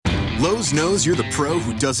Lowe's knows you're the pro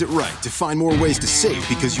who does it right to find more ways to save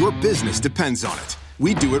because your business depends on it.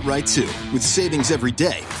 We do it right too, with savings every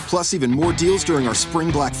day, plus even more deals during our Spring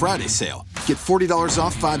Black Friday sale. Get $40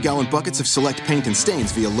 off 5-gallon buckets of select paint and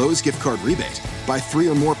stains via Lowe's gift card rebate. Buy 3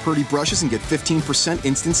 or more Purdy brushes and get 15%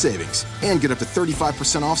 instant savings. And get up to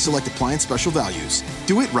 35% off select appliance special values.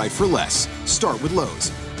 Do it right for less. Start with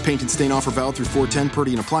Lowe's. Paint and stain offer valid through 4/10. Purdy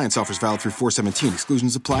and appliance offers valid through 4/17.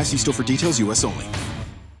 Exclusions apply. See store for details. U.S. only.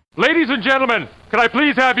 Ladies and gentlemen, can I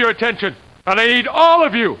please have your attention? And I need all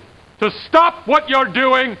of you to stop what you're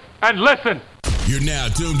doing and listen. You're now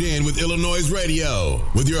tuned in with Illanoize Radio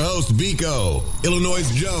with your host, Biko,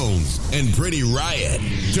 Illanoize Jones, and Pretty Riot.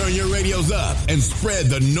 Turn your radios up and spread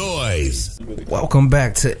the noise. Welcome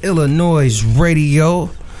back to Illanoize Radio.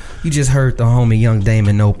 You just heard the homie Young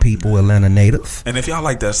Damon, No People, Atlanta native. And if y'all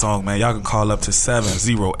like that song, man, y'all can call up to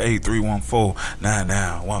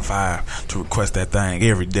 708-314-9915 to request that thing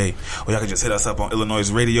every day. Or y'all can just hit us up on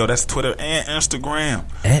Illanoize Radio. That's Twitter and Instagram.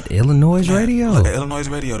 At Illanoize Radio? Look at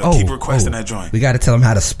Illanoize Radio. Keep requesting that joint. We got to tell them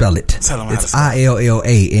how to spell it. Tell them how to spell it.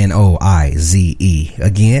 Illanoize.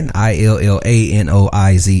 Again,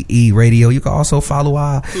 Illanoize Radio. You can also follow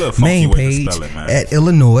our main page at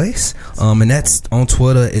Illanoize. And that's on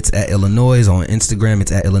Twitter. It's at Illanoize. On Instagram,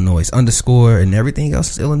 it's at Illanoize _, and everything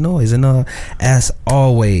else is Illanoize. And as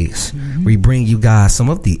always, we bring you guys some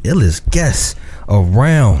of the illest guests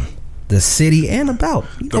around the city and about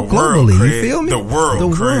globally. World, you feel me? The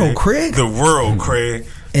world, Craig. The world, Craig.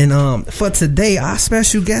 And for today, our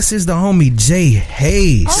special guest is the homie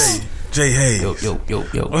Haze. Jay Haze. Yo.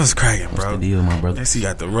 What's cracking, bro? What's the deal, my brother? Yes, you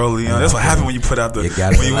got the rollie on. That's what happened when you put out the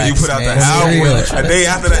when you put out the album. A day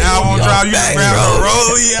after the album drop, you just grab the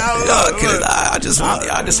rollie out.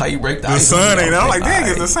 I just how you break the ice. The sun ain't out. I'm like, dang,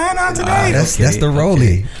 is the sun out today? That's the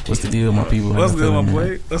rollie. What's the deal, my people? What's the deal, my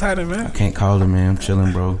boy? What's happening, man? I can't call it, man. I'm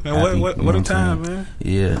chilling, bro. Man, what a time, man.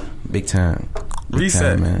 Yeah, big time.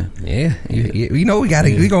 Reset, man. Yeah, you know we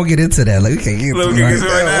gonna get into that. Like we can't get into it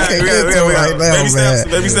right now, man.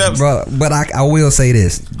 Baby steps, bro. But I will say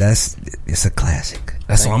this: it's a classic.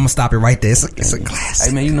 That's why I'm gonna stop it right there. It's a classic.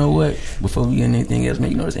 Hey man, you know what? Before we get anything else,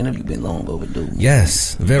 man, you know this interview been long overdue. Man.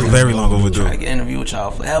 Yes, very long overdue. Trying to get an interview with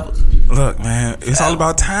y'all forever. Look, man, it's all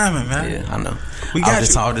about timing, man. Yeah, I know. We got I was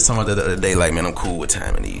just talking about the other day, like, man, I'm cool with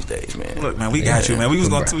timing these days, man. Look, man, we got you, man. We ain't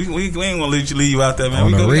gonna leave you out there, man.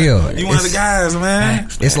 On the real, you one of the guys, man.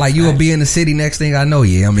 It's like you will be in the city. Next thing I know,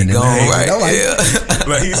 I'm in the right.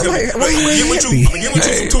 Like he's gonna get with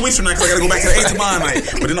you 2 weeks from now because I gotta go back to the 8 tomorrow night.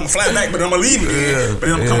 But then I'm gonna fly back. But then I'm gonna leave again. But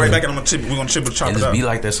then I'm gonna come right back and we're gonna chip it up. Be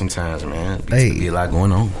like that sometimes, man. Be a lot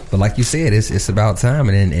going on. But like you said, it's about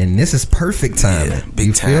timing, and this is perfect timing. Yeah,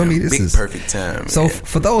 big time. Feel me? This is perfect time. So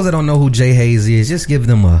for those that don't know who Jay Haze is, just give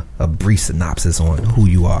them a brief synopsis on who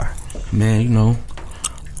you are. Man, you know,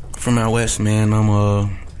 from out west, man.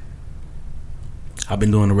 I've been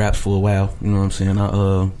doing the raps for a while. You know what I'm saying?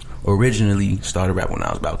 I originally started rap when I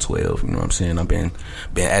was about 12. You know what I'm saying? I've been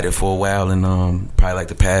at it for a while, and probably like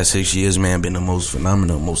the past 6 years, man, been the most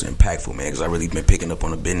phenomenal, most impactful, man, because I really been picking up on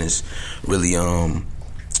the business, really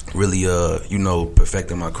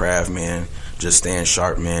perfecting my craft, man, just staying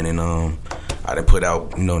sharp, man, and I done put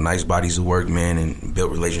out, nice bodies of work, man, and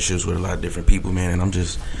built relationships with a lot of different people, man, and I'm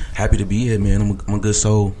just happy to be here, man. I'm a good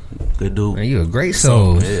soul, good dude. Man, you a great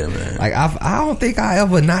soul. Yeah, man. Like I don't think I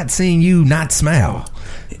ever not seen you not smile.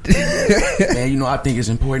 Man, I think it's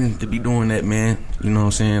important to be doing that, man. You know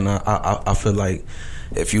what I'm saying? I feel like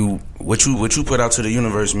if what you put out to the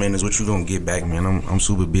universe, man, is what you gonna get back, man. I'm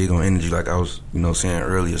super big on energy, like I was, saying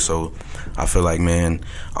earlier. So I feel like, man,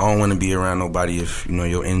 I don't want to be around nobody if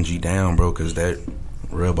your energy down, bro, because that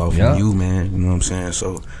rub off on you, man. You know what I'm saying?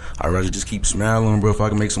 So I'd rather just keep smiling, bro. If I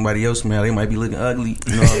can make somebody else smile, they might be looking ugly.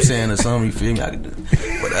 You know what I'm saying? Or something, you feel me? I can do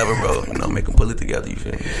whatever, bro. Make them pull it together, you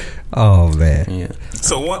feel me? Oh, man. Yeah.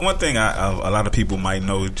 So one thing a lot of people might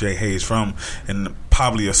know Jay Haze from, and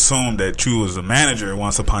probably assume that you was a manager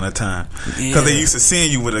once upon a time, because they used to seeing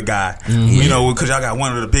you with a guy, because y'all got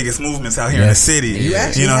one of the biggest movements out here in the city. You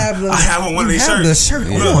actually have I have one of these shirts. Look,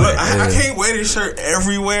 I can't wear this shirt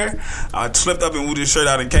everywhere. I slipped up and wore this shirt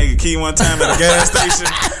out in Kankakee one time at a gas station,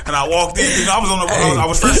 and I walked in. I was on the road. I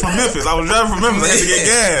was fresh from Memphis. I was driving from Memphis. I had to get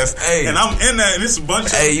gas, and I'm in there, and it's a bunch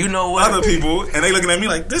of other people, and they looking at me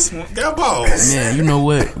like, this one got balls. Man, you know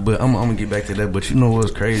what? But I'm gonna get back to that. But you know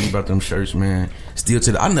what's crazy about them shirts, man? Still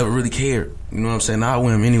I never really cared. You know what I'm saying? I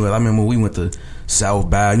wear them anyway. I remember when we went to South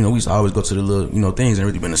by, we used to always go to the little, things ain't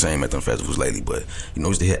really been the same at them festivals lately, but, we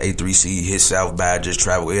used to hit A3C, hit South by, just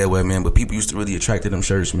travel everywhere, man. But people used to really attract to them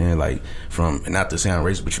shirts, man, like, from, not to sound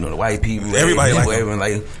racist, but the white people. Everybody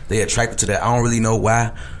like they attracted to that. I don't really know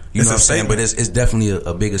why. You know what I'm saying? But it's definitely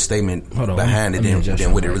a bigger statement behind it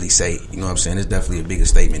than what it really say. You know what I'm saying? It's definitely a bigger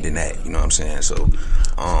statement than that. You know what I'm saying? So,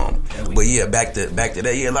 but yeah, back to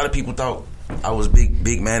that. Yeah, a lot of people thought I was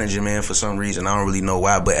big manager, man, for some reason. I don't really know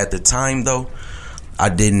why. But at the time, though, I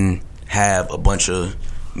didn't have a bunch of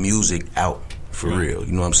music out for real.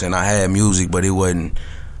 You know what I'm saying? I had music, but it wasn't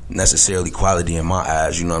necessarily quality in my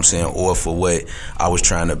eyes, you know what I'm saying, or for what I was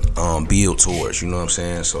trying to build towards, you know what I'm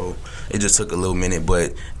saying. So it just took a little minute,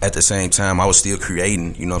 but at the same time I was still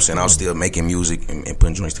creating, you know what I'm saying. I was still making music and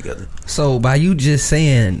putting joints together. So by you just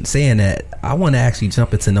saying that, I want to actually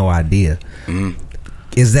jump into No Idea. Mm-hmm.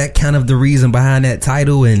 Is that kind of the reason behind that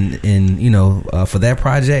title and you know, for that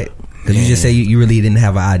project? Because you just say you really didn't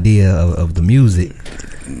have an idea of the music.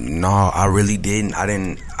 No, I really didn't. I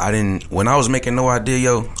didn't. When I was making No Idea,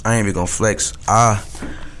 yo, I ain't even gonna flex. I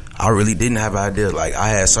really didn't have an idea. Like, I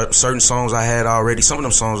had certain songs I had already. Some of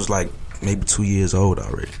them songs was like maybe 2 years old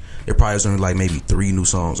already. There probably was only like maybe 3 new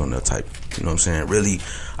songs on that type. You know what I'm saying? Really,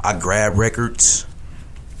 I grabbed records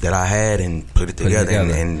that I had and put it together.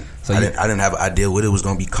 And so I didn't have an idea what it was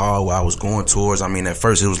gonna be called, what I was going towards. I mean, at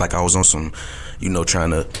first it was like I was on some, you know,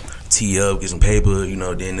 trying to tee up, get some paper, you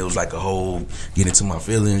know. Then it was like a whole get into my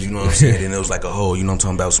feelings, you know what I'm saying. Then it was like a whole, you know, I'm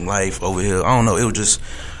talking about some life over here. I don't know. It was just,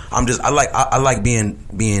 I like being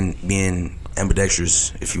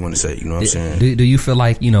ambidextrous, if you want to say, you know what I'm saying. Do you feel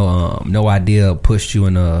like, you know, No Idea pushed you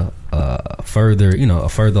in a further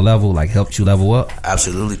level, like helped you level up?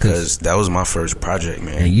 Absolutely, because that was my first project,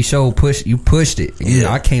 man. And you pushed it. Yeah,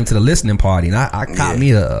 I came to the listening party and I caught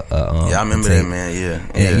me a I remember that, man.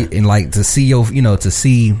 Yeah, and like to see your, you know, to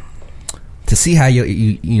see how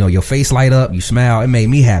your face light up, you smile. It made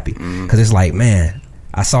me happy because it's like, man,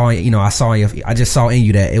 I just saw in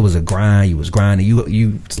you that it was a grind. You was grinding.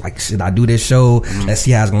 You like, should I do this show? Let's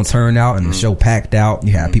see how it's gonna turn out. And the show packed out.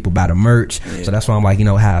 You had people buy the merch. Yeah. So that's why I'm like, you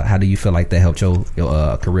know, how do you feel like that helped your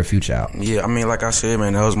career future out? Yeah, I mean, like I said,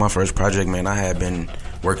 man, that was my first project, man. I had been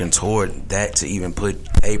working toward that to even put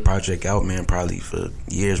a project out, man, probably for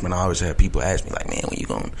years, man. I always had people ask me like, man, when you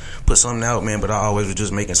gonna put something out, man? But I always was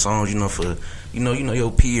just making songs, you know, for you know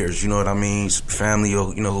your peers, you know what I mean, family,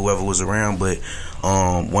 or you know, whoever was around. But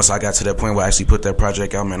once I got to that point where I actually put that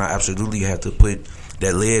project out, man, I absolutely had to put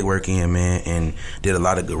that leg work in, man, and did a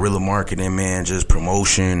lot of guerrilla marketing, man, just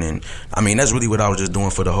promotion. And I mean, that's really what I was just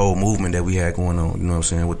doing for the whole movement that we had going on, you know what I'm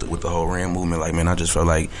saying, with the whole RAM movement. Like, man, I just felt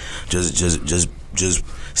like just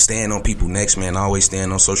staying on people next, man. I always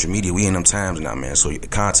stand on social media. We in them times now, man, so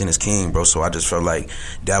content is king, bro. So I just felt like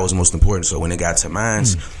that was most important. So when it got to mine,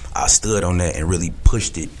 I stood on that and really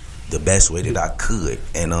pushed it the best way that I could.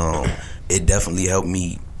 And it definitely helped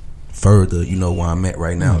me further, you know, where I'm at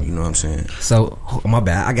right now. You know what I'm saying? So, my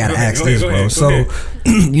bad, I gotta ask this, bro. So,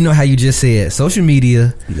 you know how you just said social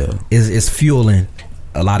media is fueling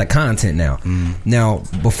a lot of content now. Now,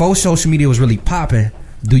 before social media was really popping,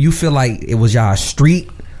 do you feel like it was y'all street,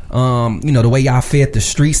 you know, the way y'all fed the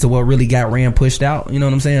streets to what really got Ram pushed out? You know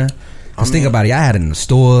what I'm saying? Just think about it. I had it in the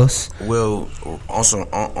stores. Well, also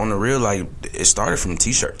on the real, like, it started from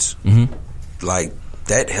t-shirts. Like,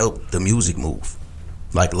 that helped the music move.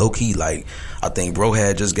 Like, low key, like, I think bro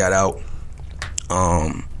had just got out.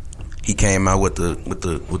 He came out with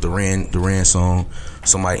the Ran song.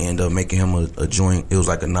 Somebody ended up making him a joint. It was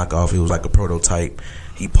like a knockoff. It was like a prototype.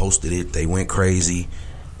 He posted it. They went crazy.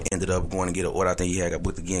 Ended up going to get an order. I think he had got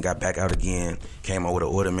booked again, got back out again, came out with an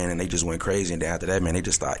order, man, and they just went crazy. And then after that, man, they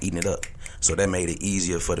just started eating it up. So that made it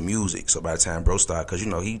easier for the music. So by the time bro started, because, you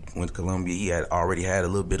know, he went to Columbia, he had already had a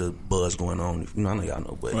little bit of buzz going on. You know, I know y'all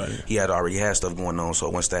know, but he had already had stuff going on. So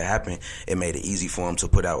once that happened, it made it easy for him to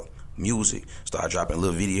put out music. Started dropping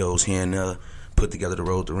little videos here and there. Put together the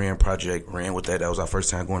Road to Ran project, ran with that. That was our first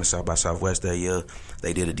time going to South by Southwest that year.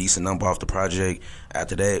 They did a decent number off the project.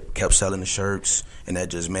 After that, kept selling the shirts, and that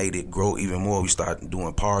just made it grow even more. We started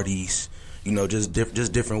doing parties, you know, just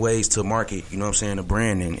different ways to market, you know what I'm saying, the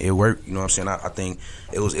brand, and it worked, you know what I'm saying. I think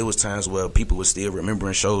it was times where people were still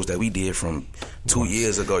remembering shows that we did from 2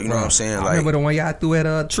 years ago, you know what I'm saying. I remember the one y'all threw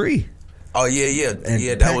at Tree. Oh yeah,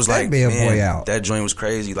 that was like, man, that joint was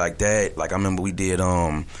crazy like that. Like, I remember we did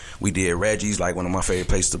Reggie's, like one of my favorite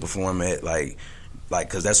places to perform at, like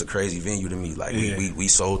cause that's a crazy venue to me. Like, we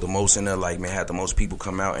sold the most in there, like, man, had the most people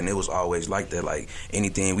come out, and it was always like that. Like,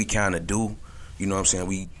 anything we kind of do, you know what I'm saying,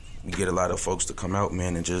 we get a lot of folks to come out,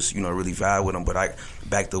 man, and just, you know, really vibe with them. But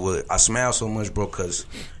back to what I smile so much, bro, cause,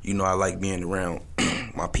 you know, I like being around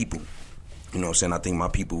my people. You know what I'm saying? I think my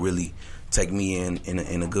people really take me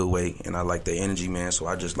in a good way, and I like their energy, man. So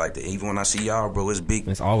I just like to, even when I see y'all, bro, it's big.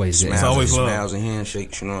 It's always smiles and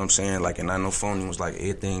handshakes. You know what I'm saying? Like, and I know Phony was like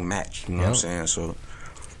everything match. You know what I'm saying? So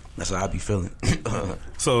That's how I be feeling.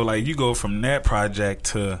 So like you go from that project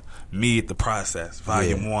to Me at the Process,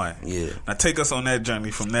 Volume 1. Yeah. Now take us on that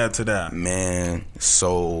journey from there to that. Man,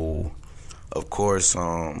 so of course,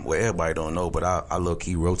 well, everybody don't know, but I low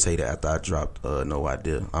key rotated after I dropped No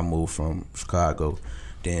Idea. I moved from Chicago,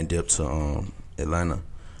 then dipped to Atlanta.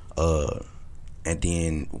 And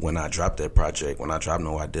then when I dropped that project, when I dropped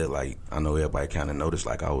No Idea, like I know everybody kind of noticed,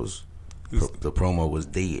 like the promo was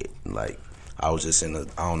dead. Like I was just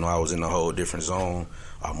I was in a whole different zone.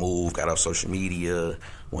 I moved, got off social media,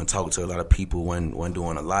 wasn't talking to a lot of people, wasn't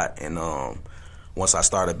doing a lot. And once I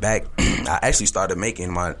started back, I actually started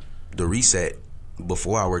making the reset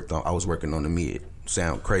before I was working on the mid.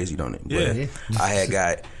 Sound crazy, don't it? Yeah.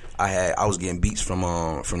 But I was getting beats from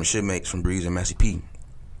the shipmates from Breeze and Massey P.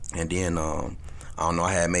 And then I don't know,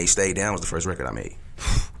 I had made Stay Down was the first record I made.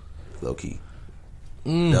 Low key.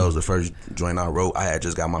 That was the first joint I wrote. I had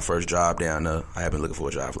just got my first job down there. I had been looking for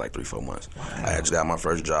a job for like 3-4 months. Wow. I had just got my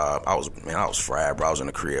first job. I was fried, bro. I was in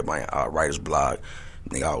the crib, my writer's block.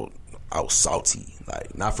 Nigga, I was salty,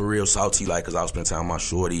 like not for real salty, like because I was spending time with my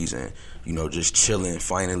shorties and just chilling.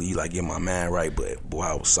 Finally, like get my mind right. But boy,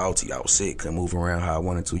 I was salty. I was sick. Couldn't move around how I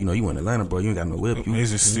wanted to. You in Atlanta, bro. You ain't got no whip. You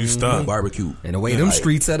stuck. Barbecue. And the way them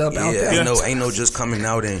streets set up out there. Ain't no just coming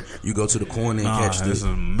out and you go to the corner and catch this.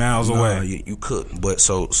 Miles away. You cook. But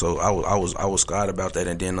so I was scarred about that.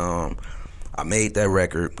 And then I made that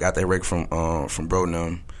record. Got that record from Bro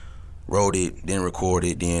Num. Wrote it, then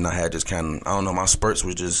recorded, then I had just kind of, I don't know, my spurts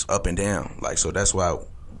was just up and down. Like, so that's why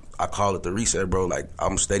I call it the reset, bro. Like,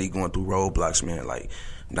 I'm steady going through roadblocks, man. Like,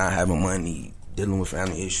 not having money, dealing with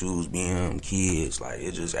family issues, being kids. Like,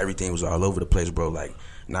 it just, everything was all over the place, bro. Like,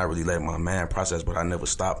 not really letting my mind process, but I never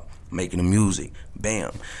stopped making the music.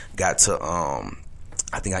 Bam. Got to,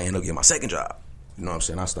 I think I ended up getting my second job. You know what I'm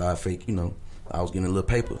saying? I started fake, I was getting a little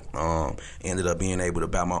paper. Ended up being able to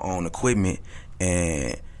buy my own equipment,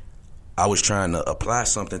 and I was trying to apply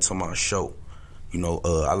something to my show.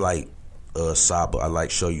 I like Saba. I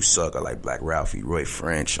like Show You Suck. I like Black Ralphie, Roy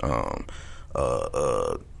French. Man,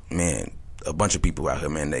 a bunch of people out here,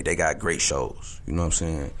 man. They got great shows. You know what I'm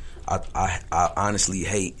saying? I honestly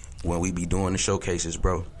hate when we be doing the showcases,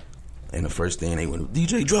 bro. And the first thing they went,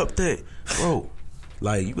 DJ, drop that, bro.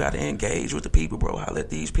 Like, you gotta engage with the people, bro. Holler at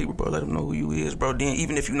these people, bro. Let them know who you is, bro. Then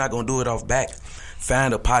even if you're not gonna do it off back,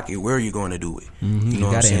 find a pocket where you're gonna do it. Mm-hmm. You know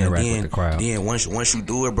what I'm saying? Interact with the crowd. Then once you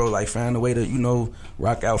do it, bro, like find a way to,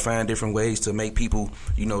 rock out, find different ways to make people,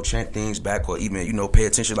 chant things back, or even, pay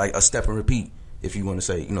attention, like a step and repeat, if you want to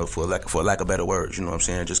say, for lack of better words, you know what I'm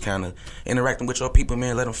saying? Just kind of interacting with your people,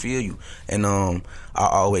 man, let them feel you. And I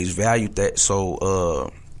always valued that. So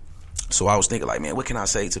I was thinking, like, man, what can I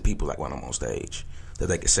say to people, like, when I'm on stage that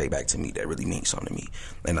they could say back to me that really means something to me?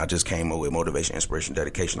 And I just came up with motivation, inspiration,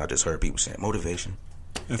 dedication. I just heard people saying motivation,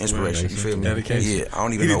 inspiration. You feel me? Dedication. Yeah, I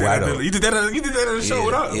don't even know why though. You did that at the show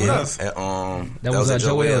with us. That was a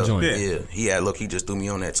Joel joint. Yeah, he just threw me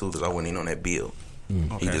on that too because I wasn't even on that bill.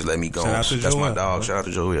 Okay. He just let me go. That's Joel. My dog. Shout out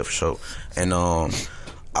to Joel for sure. And I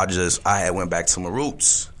had went back to my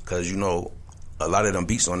roots because a lot of them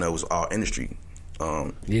beats on there was all industry.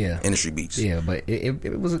 Industry beats. Yeah, but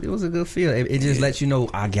it was a good feel. It just lets you know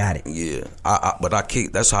I got it. Yeah, but I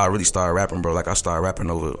kicked. That's how I really started rapping, bro. Like I started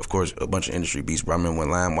rapping over, of course, a bunch of industry beats. Bro, I remember when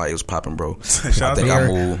LimeWire was popping, bro. I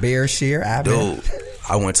moved. Bear Shear, dude.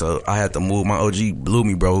 I had to move. My OG blew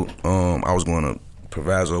me, bro. I was going to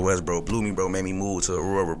Proviso West, bro. Blew me, bro. Made me move to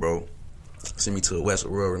Aurora, bro. Sent me to West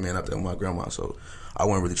Aurora, man, out there with my grandma. So I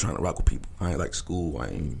wasn't really trying to rock with people. I ain't like school.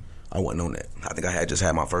 I wasn't on that. I think I had just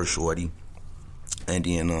had my first shorty. And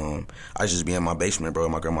then I just be in my basement, bro.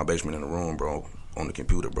 My grandma's basement in the room, bro. On the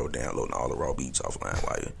computer, bro. Downloading all the raw beats off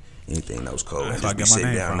LimeWire. Anything that was cold. I just be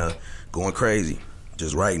sitting down there going crazy.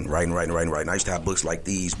 Just writing. I used to have books like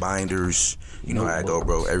these, binders. You know how I go,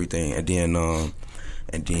 bro. Everything. And then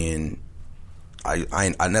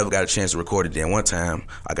I never got a chance to record it. Then one time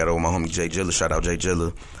I got over my homie Jay Jilla. Shout out Jay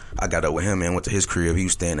Jilla. I got up with him and went to his crib. He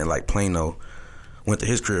was staying in like Plano. Went to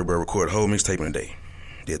his crib, bro. Recorded a whole mixtape in a day.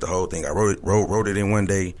 Did the whole thing. I wrote it in one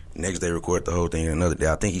day. Next day, recorded the whole thing in another day.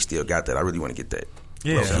 I think he still got that. I really want to get that.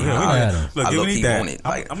 Yeah, look, you need that.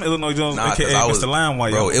 I'm Illinois Jones, aka Mr.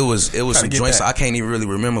 LimeWire. Bro, it was some joints I can't even really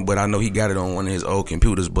remember, but I know he got it on one of his old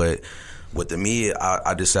computers. But with the mid,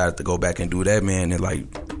 I decided to go back and do that, man. And like,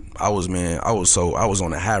 I was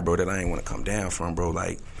on a high, bro, that I ain't want to come down from, bro.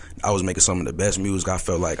 Like, I was making some of the best music I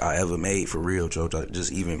felt like I ever made, for real, Joe.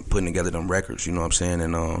 Just even putting together them records, you know what I'm saying?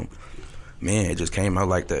 And man, it just came out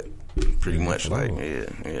like that, pretty much. Like, yeah,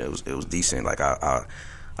 it was decent. Like I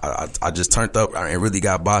I just turned up and really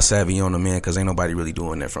got boss savvy on them, man, because ain't nobody really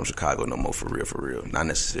doing that from Chicago no more, for real. Not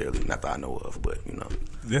necessarily, not that I know of, but you know.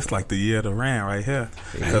 This like the year of the ran right here.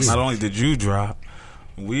 Because not only did you drop,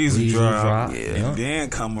 Weezy drop, and then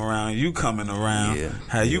come around, you coming around,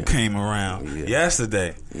 how you came around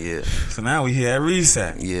yesterday. Yeah. So now we here at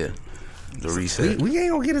Reset. Yeah. The reset. We ain't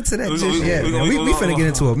gonna get into that just yet. We finna get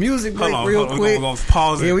into a music break real quick. We're gonna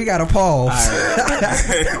pause it. Yeah, we gotta pause.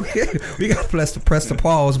 Right. We gotta press the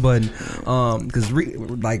pause button. Because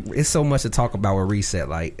like it's so much to talk about with Reset.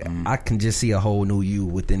 Like I can just see a whole new you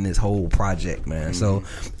within this whole project, man. So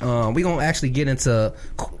we gonna actually get into.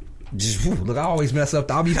 Look, I always mess up.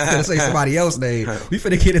 I'll be finna say somebody else's name. We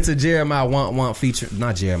finna get into Jeremiah Want featuring,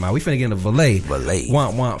 not Jeremiah. We finna get into Valet.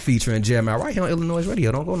 Want featuring Jeremiah right here on Illanoize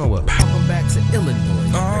Radio. Don't go nowhere. Welcome back to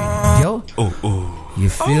Illanoize Radio. You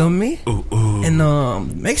feel me?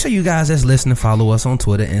 And make sure you guys that's listening follow us on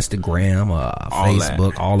Twitter, Instagram,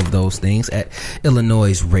 Facebook, all of those things at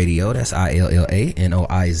Illanoize Radio. That's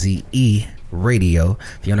ILLANOIZE Radio.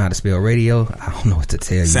 If you don't know how to spell radio, I don't know what to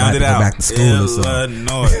tell you. Sound it out. Go back to school or something.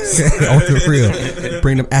 Illanoize. On the real.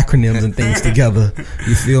 Bring them acronyms and things together.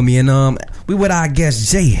 You feel me? And we with our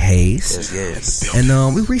guest Jay Haze. Yes.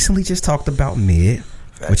 And we recently just talked about mid,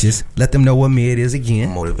 which is let them know what mid is again.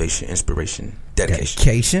 Motivation, inspiration,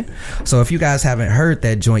 dedication. So if you guys haven't heard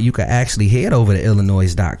that joint, you can actually head over to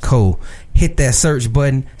illanoize.co, hit that search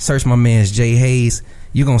button, search my man's Jay Haze.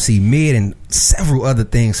 You're going to see mid and several other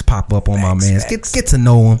things pop up on my man's. Get to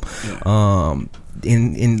know him.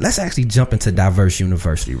 And let's actually jump into Diverse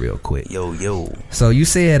University real quick. Yo. So you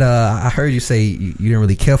said, I heard you say you didn't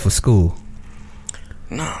really care for school.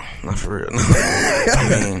 No, not for real.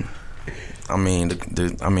 I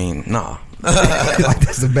mean, nah. Like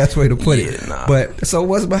that's the best way to put it. Nah. But so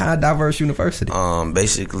what's behind Diverse University?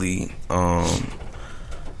 Basically, I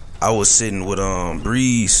was sitting with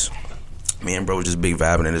Breeze. Me and bro was just big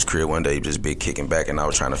vibing in his crib one day, just big kicking back, and I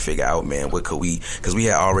was trying to figure out, man, what could we, because we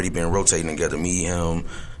had already been rotating together, me, him,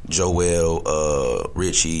 Joel,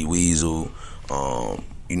 Richie, Weasel,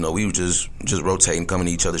 you know, we were just rotating, coming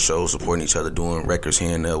to each other's shows, supporting each other, doing records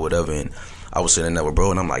here and there, whatever, and I was sitting there with bro,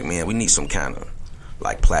 and I'm like, man, we need some kind of,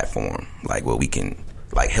 like, platform, like, where we can,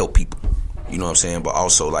 like, help people, you know what I'm saying, but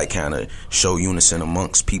also, like, kind of show unison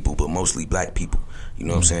amongst people, but mostly black people, you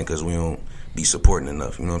know what I'm saying, because we don't be supporting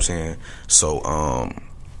enough, you know what I'm saying? So,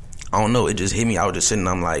 I don't know, it just hit me. I was just sitting,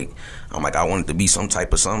 I'm like, I wanted to be some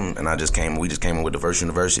type of something, and we just came in with Diverse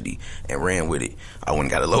University and ran with it. I went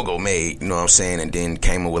and got a logo made, you know what I'm saying, and then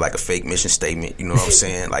came in with like a fake mission statement, you know what I'm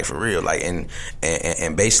saying, like for real, like, and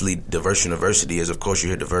basically Diverse University is, of course, you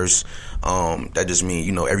hear diverse, that just means,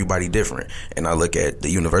 you know, everybody different, and I look at the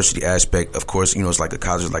university aspect, of course, you know, it's like a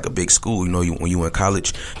college, it's like a big school, you know, when you in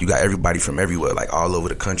college, you got everybody from everywhere, like all over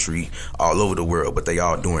the country, all over the world, but they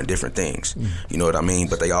all doing different things, you know what I mean,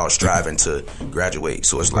 but they all striving to graduate,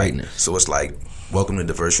 so it's like, welcome to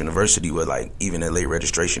Diverse University, where like even at late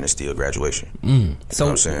registration is still graduation.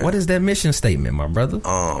 So what is that mission statement, my brother?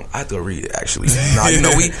 I have to read it actually. Nah, you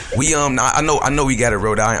know I know we got it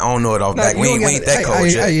wrote out. I don't know it off back. We ain't that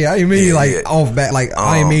cold yet. Yeah, I mean off back. Like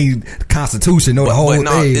I mean Constitution or the whole thing.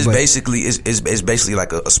 It's basically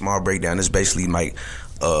like a small breakdown. It's basically like.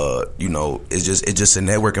 You know, it's just a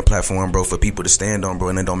networking platform, bro, for people to stand on, bro,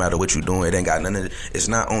 and it don't matter what you're doing. It ain't got none of it. It's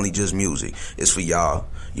not only just music. It's for y'all,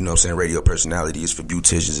 you know what I'm saying, radio personality. It's for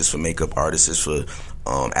beauticians. It's for makeup artists. It's for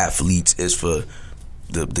athletes. It's for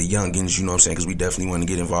the youngins, you know what I'm saying, because we definitely want to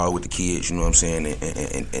get involved with the kids, you know what I'm saying,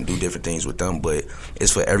 and do different things with them. But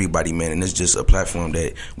it's for everybody, man, and it's just a platform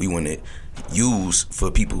that we want to use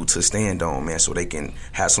for people to stand on, man, so they can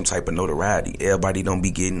have some type of notoriety. Everybody don't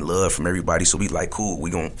be getting love from everybody, so we like, cool, we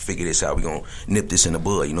gonna figure this out, we gonna nip this in the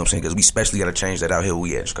bud, you know what I'm saying, because we especially gotta change that out here where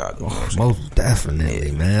we at in Chicago, you know what I'm saying? Most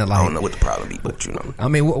definitely, man. Like, I don't know what the problem be, but you know. I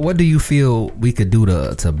mean, what do you feel we could do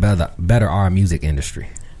to better our music industry?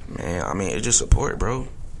 Man, I mean, it's just support, bro.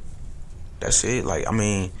 That's it. Like, I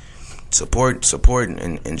mean, support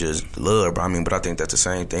and just love, bro. I mean, but I think that's the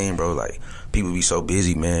same thing, bro. Like, people be so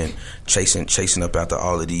busy, man, chasing up after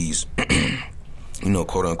all of these, you know,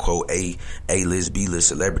 quote unquote A-list, B-list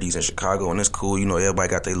celebrities in Chicago, and that's cool. You know, everybody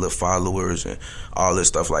got their little followers and all this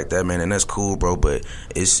stuff like that, man, and that's cool, bro. But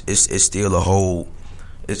it's still a whole.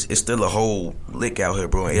 It's still a whole lick out here,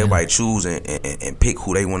 bro. And everybody choose and pick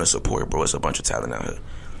who they want to support, bro. It's a bunch of talent out here.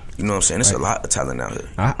 You know what I'm saying? It's a lot of talent out here.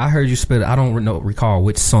 I heard you spit. I don't recall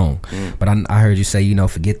which song, but I heard you say, you know,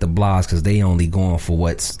 forget the blogs because they only going for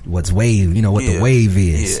what's wave. You know what the wave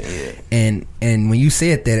is. Yeah. And when you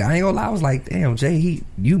said that, I ain't gonna lie. I was like, damn, Jay,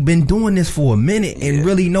 you've been doing this for a minute, and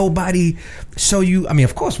really nobody show you. I mean,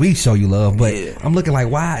 of course we show you love, but I'm looking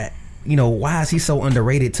like, why why is he so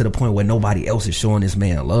underrated to the point where nobody else is showing this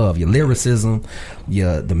man love? Your lyricism,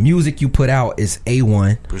 the music you put out is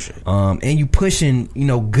A1. Appreciate it. And you pushing,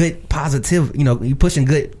 good positive, you pushing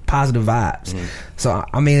good positive vibes. So,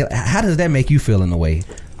 I mean, how does that make you feel in a way?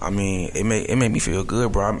 I mean, it made me feel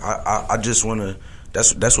good, bro. I just want to,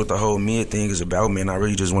 that's what the whole mid thing is about, man. I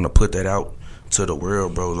really just want to put that out to the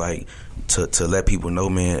world, bro. Like, to let people know,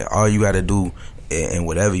 man, all you got to do and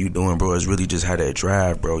whatever you doing, bro, is really just have that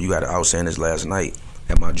drive, bro. You got to, I was saying this last night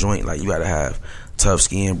at my joint, like, you got to have tough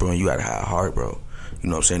skin, bro, and you got to have heart, bro. You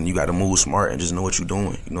know what I'm saying? You got to move smart and just know what you're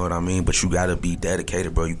doing. You know what I mean? But you got to be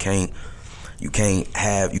dedicated, bro. You can't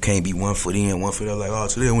be 1 foot in, 1 foot out, like, oh,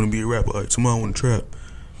 today I want to be a rapper. All right, tomorrow I want to trap.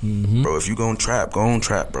 Bro, if you gonna trap, go on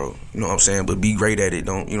trap, bro. You know what I'm saying? But be great at it.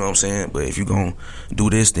 Don't, you know what I'm saying? But if you gonna do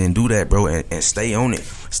this, then do that, bro, and stay on it.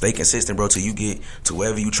 Stay consistent, bro, till you get to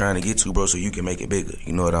wherever you trying to get to, bro, so you can make it bigger.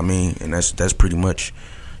 You know what I mean? And that's pretty much,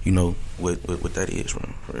 what that is, bro.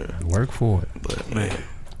 For real. Work for it. But man,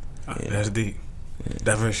 that's deep.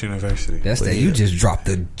 Diverse University. That's that. You just dropped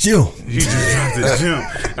the gym. You just dropped the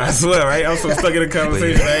gym. I swear, right? I'm so stuck in the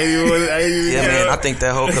conversation. I ain't even man. I think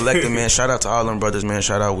that whole collective, man. Shout out to all them brothers, man.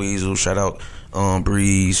 Shout out Weasel. Shout out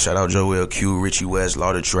Breeze. Shout out Joel Q, Richie West,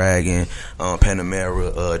 Law the Dragon,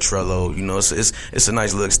 Panamera, Trello. It's a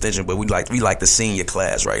nice little extension, but we like the senior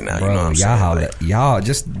class right now. Bro, you know what I'm saying? Y'all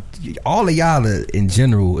just all of y'all in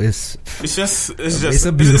general. It's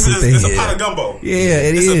a beautiful thing. It's a pot of gumbo. Yeah,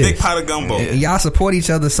 it's a big pot of gumbo. And y'all support each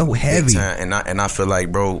other so heavy. And I feel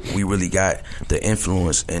like, bro, we really got the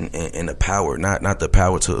influence and the power, not the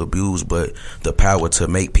power to abuse, but the power to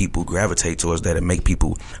make people gravitate towards that and make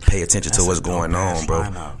people pay attention to what's going on, bro.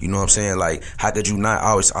 You know what I'm saying? Like, how could you not?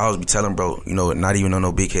 I always be telling, bro, not even on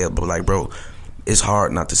no big head, but like, bro, it's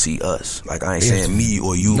hard not to see us. Like, I ain't saying me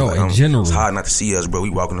or you. No, in general. It's hard not to see us, bro.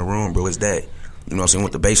 We walk in the room, bro. It's that. You know what I'm saying?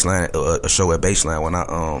 With the Baseline, a show at Baseline, when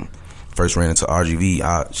I first ran into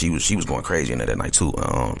RGV, she was going crazy in that night too.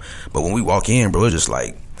 But when we walk in, bro, it's just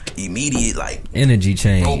like immediate, like, energy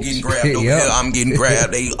change. Bro getting grabbed over here, I'm getting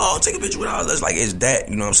grabbed. They take a picture with all us. Like, it's that.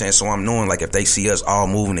 You know what I'm saying? So I'm knowing, like, if they see us all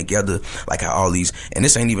moving together, like how all these, and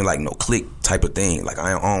this ain't even like no clique type of thing. Like,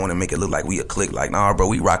 I don't want to make it look like we a clique. Like, nah, bro,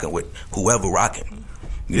 we rocking with whoever rocking.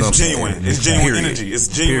 You know it's genuine. It's genuine energy. It's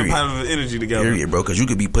genuine positive energy together. Period, bro. Because you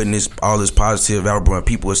could be putting all this positive out, bro, and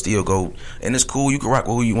people will still go. And it's cool. You can rock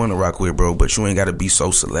with who you want to rock with, bro. But you ain't got to be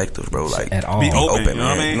so selective, bro. Like, at all. Be open, man. You know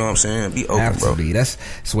what I mean? You know what I'm saying? Be open, absolutely, bro.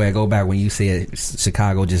 That's where I go back when you said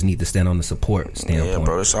Chicago just need to stand on the support standpoint. Yeah,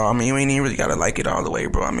 bro. So I mean, you ain't even really gotta like it all the way,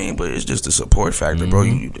 bro. I mean, but it's just the support factor, bro.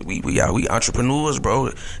 We entrepreneurs,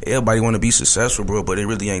 bro. Everybody want to be successful, bro. But it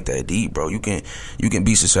really ain't that deep, bro. You can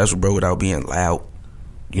be successful, bro, without being loud.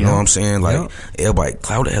 You know what I'm saying? Like, everybody,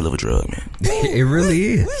 clout a hell of a drug, man. It really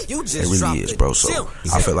is. It really is, bro. So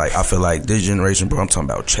I feel like this generation, bro, I'm talking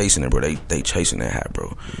about chasing it, bro. They chasing that high,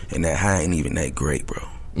 bro. And that high ain't even that great, bro.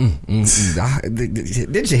 Did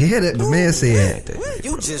you hear that? The man said,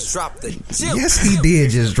 you just dropped the gym. Yes, he did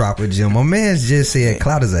just drop a gym. My man just said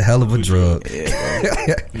clout is a hell of a drug.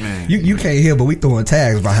 You can't hear, but we throwing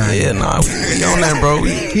tags behind you. Yeah, nah, we on that, bro.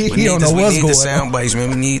 He don't know what's going on. We need the sound bites,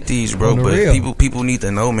 man. We need these, bro. But people need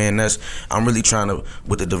to know, man. I'm really trying to,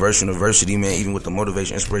 with the Diverse University, man, even with the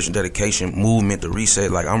motivation, inspiration, dedication, movement, the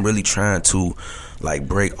reset, like, I'm really trying to, like,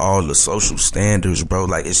 break all the social standards, bro.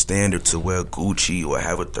 Like, it's standard to wear Gucci or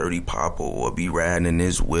have a 30 popper or be riding in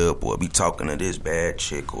this whip or be talking to this bad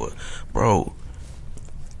chick or, bro,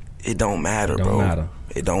 it don't matter, bro.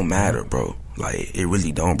 It don't matter, bro. Like, it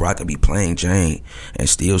really don't, bro. I can be plain Jane and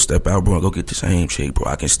still step out, bro, and go get the same chick,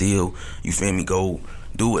 bro. I can still, you feel me, go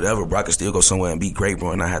do whatever, bro. I can still go somewhere and be great,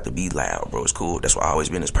 bro, and not have to be loud, bro. It's cool. That's why I always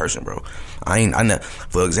been this person, bro.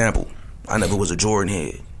 For example, I never was a Jordan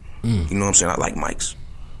head. You know what I'm saying? I like mics.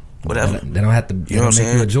 Whatever. They don't have to. You know what I'm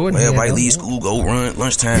saying? Jordan everybody leave school, go run,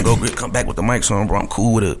 lunchtime, go come back with the mics on, bro. I'm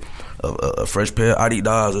cool with a fresh pair of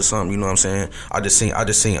Adidas or something. You know what I'm saying? I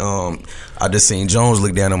just seen Jones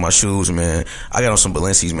look down on my shoes, man. I got on some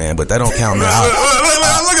Balenci's, man, but that don't count, man.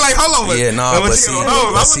 I'm looking like, hold on, yeah, nah, but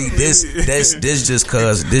see, this just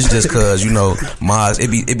cause, you know,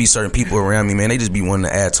 it be certain people around me, man. They just be wanting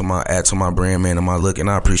to add to my brand, man, and my look, and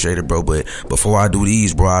I appreciate it, bro. But before I do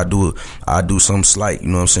these, bro, I do something slight. You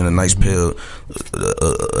know what I'm saying? A nice pair,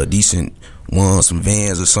 a decent one, some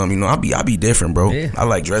Vans or something. You know, I be different, bro. Yeah. I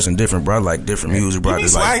like dressing different, bro. I like different music, bro. You be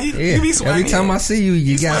swaggy. Every time I see you,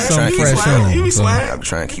 you got something fresh on. You be swaggy. I be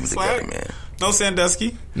trying to keep it together, man. No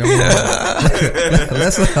Sandusky. No.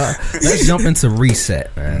 Let's jump into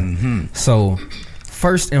Reset, man. So,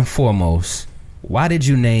 first and foremost, why did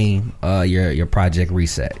you name your project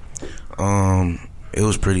Reset? It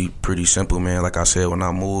was pretty simple, man. Like I said, when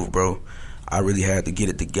I moved, bro, I really had to get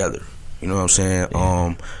it together. You know what I'm saying?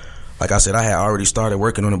 Yeah. Like I said, I had already started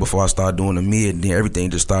working on it before I started doing the mid, and then everything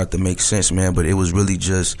just started to make sense, man. But it was really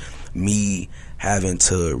just me having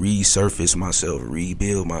to resurface myself,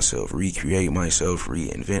 rebuild myself, recreate myself,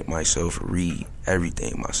 reinvent myself,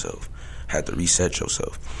 everything myself. Had to reset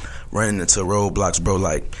yourself. Running into roadblocks, bro,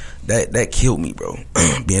 like that killed me, bro.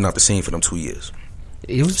 Being out the scene for them 2 years.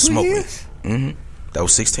 It was 2 years? Mm-hmm. That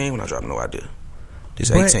was 16 when I dropped No Idea. This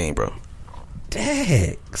 18, bro.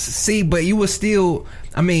 Dang. See, but you were still,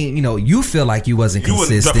 I mean, you know, you feel like you wasn't consistent.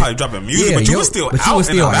 You wasn't probably dropping music, but you were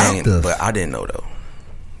still out. But I didn't know, though.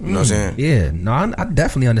 You know what I'm saying? Yeah. No, I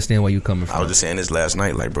definitely understand where you're coming from. I was just saying this last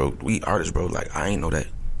night, like, bro, we artists, bro, like, I ain't know that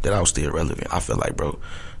I was still relevant. I felt like, bro,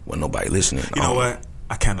 when nobody listening. You know what?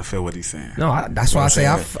 I kind of feel what he's saying. No, that's why I say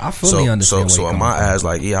I fully understand. So in my eyes,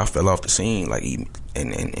 like, yeah, I fell off the scene, like,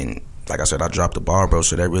 and like I said, I dropped the bar, bro.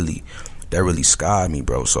 So that really scarred me,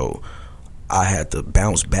 bro. So I had to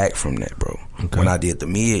bounce back from that, bro. Okay. When I did the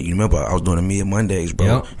mid, you remember I was doing the mid Mondays, bro.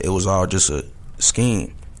 Yep. It was all just a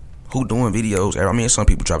scheme. Who doing videos? I mean, some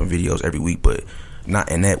people dropping videos every week, but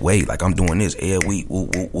not in that way. Like, I'm doing this every week,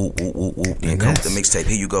 whoop, whoop, whoop, whoop, whoop, whoop. Then come with the mixtape.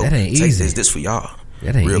 Here you go. That ain't Take easy. this for y'all.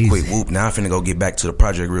 That ain't real easy. Quick, whoop. Now I'm finna go get back to the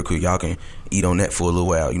project real quick. Y'all can eat on that for a little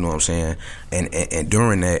while. You know what I'm saying? And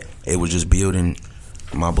during that, it was just building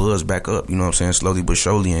my buzz back up, you know what I'm saying, slowly but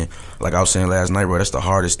surely. And like I was saying last night, bro, that's the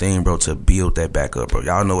hardest thing, bro, to build that back up, bro.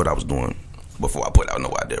 Y'all know what I was doing before I put out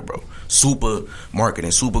No Idea, bro. Super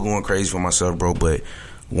marketing, super going crazy for myself, bro. But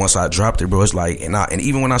once I dropped it, bro, it's like, and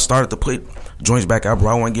even when I started to put joints back out, bro,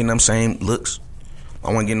 I wasn't getting them same looks. I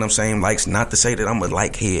wasn't getting them same likes. Not to say that I'm a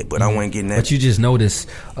like head, but I wasn't getting that. But you just noticed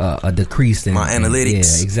a decrease in my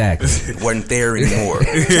analytics. Yeah, exactly. Wasn't there anymore.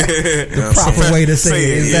 The proper way to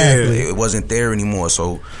say it. Exactly. It wasn't there anymore.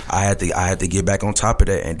 So I had to get back on top of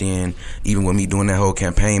that. And then even with me doing that whole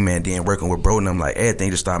campaign, man, then working with bro, and I'm like, everything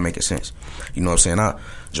just started making sense. You know what I'm saying?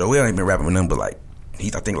 Joel ain't been rapping with them, but like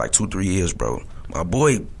I think like 2-3 years, bro. My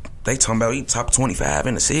boy, they talking about he top 25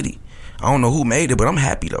 in the city. I don't know who made it, but I'm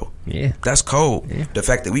happy though. Yeah, that's cold. Yeah. The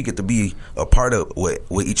fact that we get to be a part of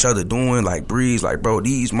what each other doing, like Breeze, like bro,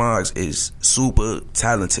 these mods is super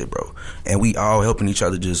talented, bro, and we all helping each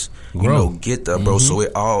other just get there, bro. So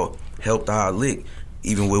it all helped our lick.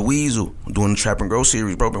 Even with Weasel doing the Trap and Grow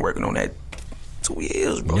series, bro, been working on that 2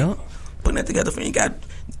 years, bro. Yep. Putting that together for you got.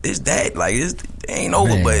 It's that like it ain't over,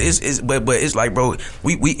 man. But it's like, bro,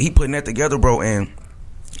 he putting that together, bro, and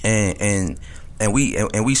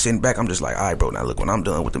we sitting back. I'm just like, all right, bro. Now look, when I'm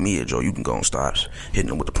done with the mid, Joe, you can go and start hitting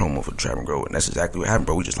him with the promo for the Trap and Grow, and that's exactly what happened,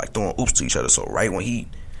 bro. We just like throwing oops to each other. So right when he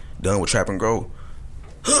done with Trap and Grow,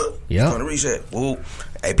 yeah, to reset. Whoa,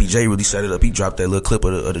 APJ really set it up. He dropped that little clip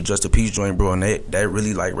of the Just a Peace joint, bro, and that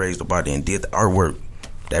really like raised the bar. Then did the artwork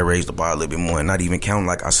that raised the bar a little bit more, and not even counting,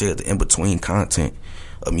 like I said, the in between content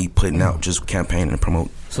of me putting out just campaigning and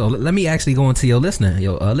promote. So let me actually go into your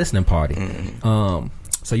listening party. Mm-hmm.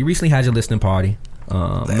 So you recently had your listening party.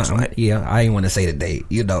 Last night. Yeah, I ain't want to say the date,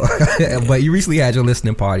 you know, but you recently had your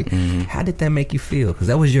listening party. Mm-hmm. How did that make you feel? Because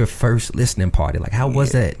that was your first listening party. Like, how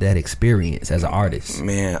was that experience as an artist?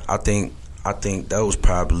 Man, I think that was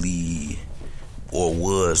probably, or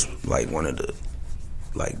was like one of the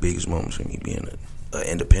like biggest moments for me being an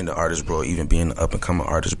independent artist, bro. Even being an up and coming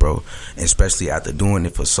artist, bro. And especially after doing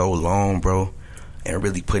it for so long, bro, and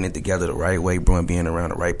really putting it together the right way, bro, and being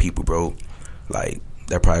around the right people, bro. Like,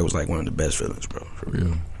 that probably was like one of the best feelings, bro, for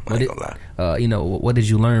real. I ain't gonna lie. You know, what did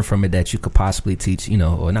you learn from it that you could possibly teach, you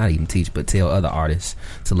know, or not even teach, but tell other artists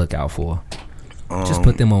to look out for? Just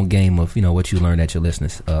put them on game of, you know, what you learned at your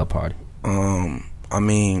listeners party. I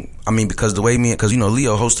mean, because the way because, you know,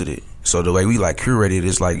 Leo hosted it. So the way we like curated it,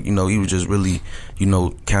 it's like, you know, he was just really, you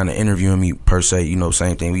know, kind of interviewing me per se, you know,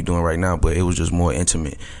 same thing we doing right now, but it was just more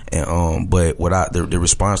intimate. And but what the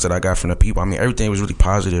response that I got from the people, I mean, everything was really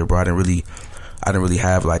positive, bro. I didn't really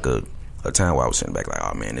have like a time where I was sitting back like,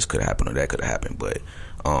 oh man, this could have happened or that could have happened. But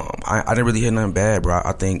I didn't really hear nothing bad, bro.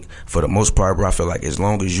 I think for the most part, bro, I feel like as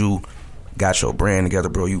long as you got your brand together,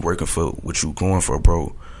 bro, you working for what you going for,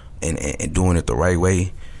 bro, and doing it the right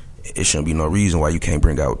way, it shouldn't be no reason why you can't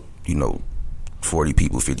bring out, you know, 40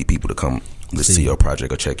 people, 50 people to come listen to your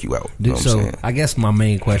project or check you out. You know what I'm saying? I guess my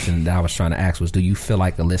main question that I was trying to ask was, do you feel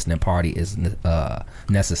like a listening party is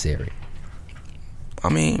necessary? I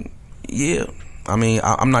mean, yeah. I mean,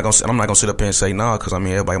 I'm not gonna sit up here and say no, because I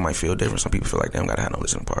mean, everybody might feel different. Some people feel like they don't gotta have no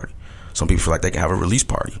listening party. Some people feel like they can have a release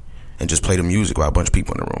party and just play the music while a bunch of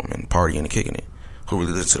people in the room and partying and kicking it. Who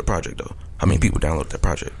really listen to the project though? How many people download that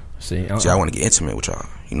project? See, I want to get intimate with y'all.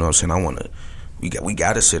 You know what I'm saying? We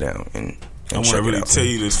got to sit down and I want to really tell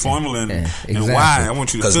you this formula and why. I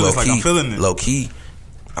want you to feel this like I'm feeling it. Low key,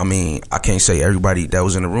 I mean, I can't say everybody that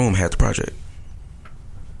was in the room had the project.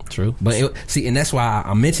 True, but and that's why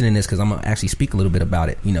I'm mentioning this, because I'm gonna actually speak a little bit about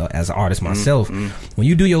it. You know, as an artist myself, when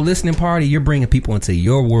you do your listening party, you're bringing people into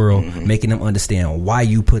your world, making them understand why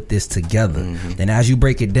you put this together. And as you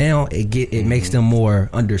break it down, it makes them more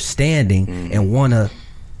understanding and wanna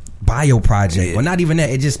buy your project. Or not even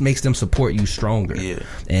that, it just makes them support you stronger.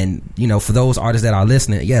 And you know, for those artists that are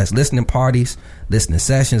listening, yes, listening parties, listening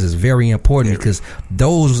sessions is very important, because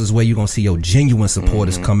those is where you're gonna see your genuine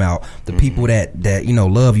supporters come out. The people that you know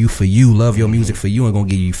love you for you, love your music for you, and gonna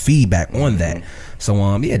give you feedback on that. So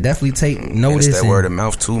yeah, definitely take notice. And it's that word of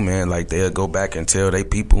mouth too, man. Like they'll go back and tell they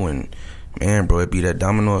people, and man, bro, it be that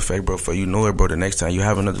domino effect, bro. For you know it, bro. The next time you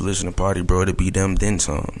have another listening party, bro, it'll be them then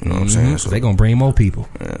some. You know what I'm saying? So they gonna bring more people.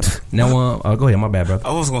 Now, go ahead, my bad, bro.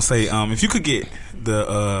 I was gonna say, if you could get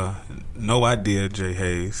the No Idea J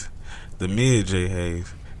Haze, the Mid J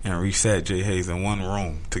Haze, and Reset J Haze in one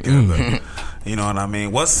room together. You know what I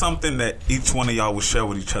mean? What's something that each one of y'all would share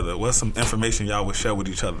with each other? What's some information y'all would share with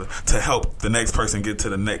each other to help the next person get to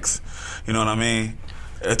the next? You know what I mean?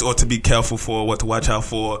 Or to be careful for, what to watch out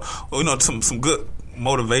for, or, you know, some good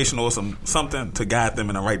motivation or something to guide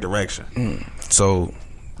them in the right direction. So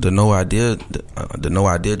the No Idea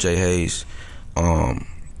J Haze,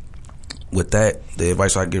 with that, the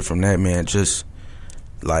advice I get from that, man, just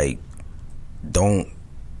like don't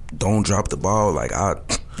drop the ball. Like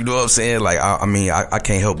you know what I'm saying? Like I mean, I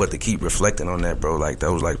can't help but to keep reflecting on that, bro. Like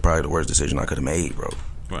that was like probably the worst decision I could have made, bro.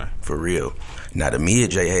 Right. For real. Now the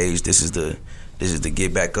Mid J Haze, this is the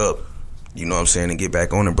get back up, you know what I'm saying, and get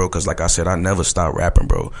back on it, bro. Because like I said, I never stopped rapping,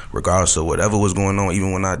 bro. Regardless of whatever was going on,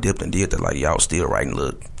 even when I dipped and did that, like y'all still writing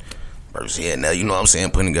now, you know what I'm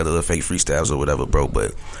saying, putting together the fake freestyles or whatever, bro.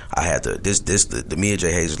 But I had to, the Mid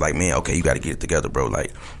J Haze is like, man, okay, you got to get it together, bro.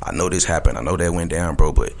 Like, I know this happened, I know that went down,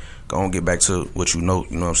 bro, but go on, get back to what you know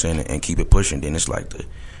what I'm saying, and keep it pushing. Then it's like the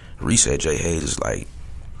Reset J Haze is like,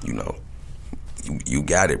 you know, you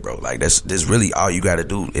got it, bro. Like that's really all you got to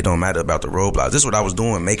do. It don't matter about the roadblocks. This is what I was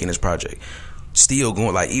doing making this project. Still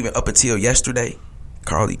going, like even up until yesterday,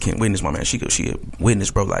 Carly can't witness, my man. She had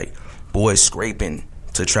witnessed, bro. Like boys scraping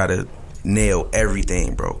to try to nail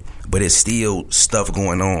everything, bro. But it's still stuff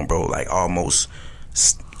going on, bro. Like almost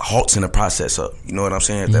halts in the process up. You know what I'm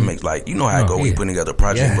saying? That makes, like, you know how it go. We putting together a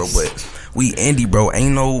project, bro. But we indie, bro.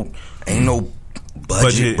 Ain't no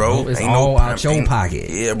budget, bro. It's ain't all out your pocket.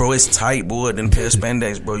 Yeah, bro, it's tight, boy. Then pair of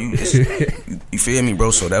spandex, bro. You feel me,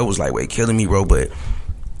 bro? So that was like killing me, bro. But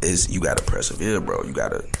you gotta persevere, bro. You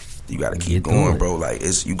gotta keep going, bro. Like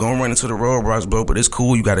you gonna run into the roadblocks, bro. But it's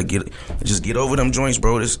cool. You gotta just get over them joints,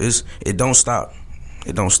 bro. It don't stop.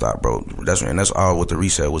 It don't stop, bro. That's all what the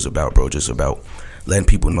Reset was about, bro. Just about letting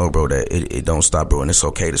people know, bro, that it don't stop, bro. And it's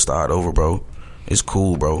okay to start over, bro. It's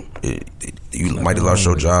cool, bro. You might have lost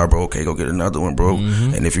your job, bro. Okay, go get another one, bro.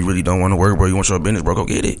 And if you really don't want to work, bro, you want your business, bro, go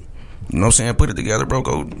get it. You know what I'm saying? Put it together, bro.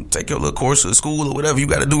 Go take your little course at school or whatever you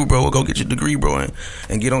got to do, bro. Go get your degree, bro,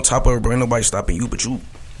 and get on top of it, bro. Ain't nobody stopping you but you.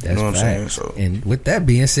 That's you know what right. I'm saying? So, and with that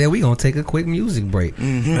being said, we gonna take a quick music break.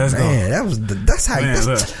 Let's go. That's how.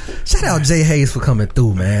 Man, shout out J Haze for coming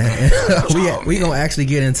through, man. we gonna actually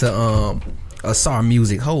get into a SAR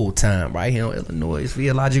music whole time right here on Illanoize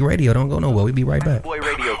via Logic Radio. Don't go nowhere. We be right back. Boy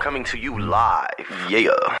Radio coming to you live. Yeah.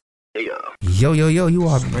 Yo, you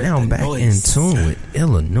are now back in tune with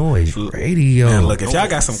Illanoize Radio. Man, look, if y'all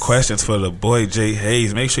got some questions for the boy J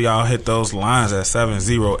Haze, make sure y'all hit those lines at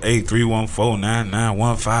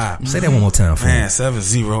 708-314-9915. Say that one more time, man.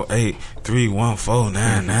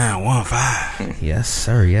 708-314-9915. Yes,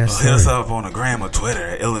 sir. Yes, sir. Hit us up on the gram or Twitter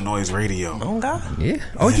at Illanoize Radio. Oh, God. Yeah.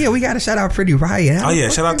 Oh, yeah, we got to shout out Pretty Riot. Oh, yeah,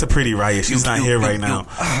 shout out to Pretty Riot. She's not here right now.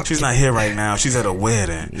 She's not here right now. She's at a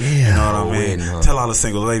wedding. Yeah. You know what I mean? Tell all the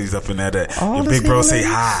single ladies up in there that your big bro say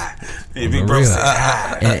hi. Your big bro say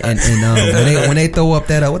hi. And when they throw up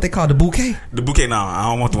that what they call the bouquet? The bouquet, no, I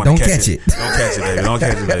don't want the one. Don't to catch it. Don't catch it, baby. Don't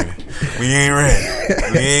catch it, baby. We ain't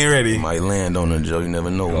ready. Might land on it, Joe. You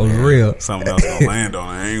never know. Oh, real. Something else gonna land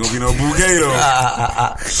on it. Ain't gonna be no bouquet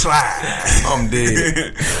though. Slide. I'm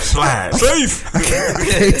dead. Slide. Safe. I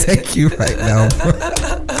can't take you right now, bro.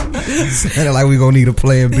 Sounded like we gonna need a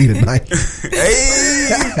plan B tonight.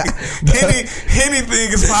 Hey,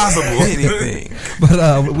 anything is possible. Anything.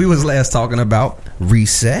 But we was last talking about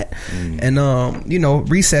Reset, and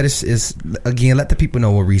Reset is again, let the people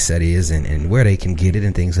know what Reset is and where they can get it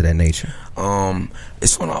and things of that nature.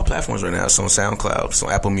 It's on all platforms right now. It's on SoundCloud, it's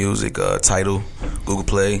on Apple Music, Tidal, Google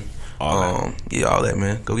Play, all that,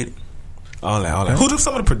 man. Go get it. All that. Who do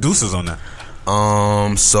some of the producers on that?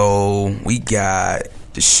 So we got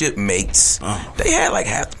the Shipmates. They had like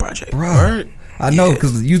half the project. Bro. I know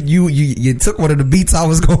because you took one of the beats I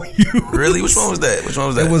was going to use. Really? Which one was that?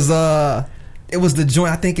 It was the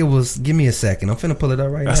joint. I think it was. Give me a second. I'm finna pull it up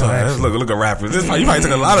right now. Let's look at rappers. You probably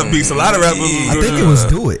took a lot of beats. A lot of rappers. I think it was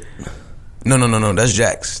Do It. No. That's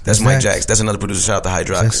Jax. That's Mike Jax. That's another producer. Shout out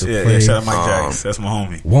to Hydrox. Yeah. Shout out Mike Jax. That's my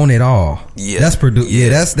homie. Want It All. Yeah. That's produced. Yeah.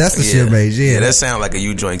 That's the Shipmates. Yeah. That sound like a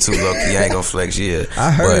U joint too, low key. I ain't gonna flex. Yeah. I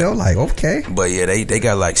heard it. I'm like, okay. But yeah, they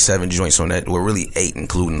got like 7 joints on that. Well, really 8,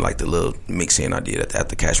 including like the little mix-in I did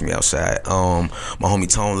after Catch Me Outside. My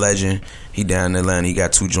homie Tone Legend, he down in Atlanta. He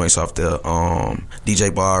got 2 joints off there. DJ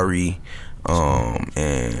Barry,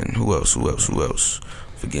 and who else?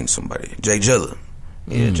 Forgetting somebody. Jay Jilla.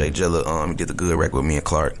 Yeah, Jay Jilla, he did the good record with me and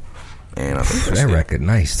Clark. And I think that record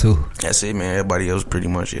nice too. That's it, man. Everybody else pretty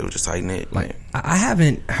much it was just tight knit. Like I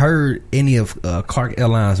haven't heard any of Clark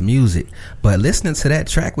Illanoize music, but listening to that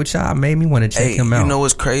track with y'all made me want to check him out. You know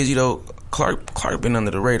what's crazy though? Clark been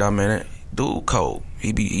under the radar, man. Dude cold.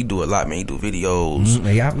 He do a lot, man. He do videos.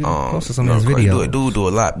 Yeah, I posted some of his videos. Dude do a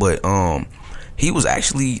lot, but he was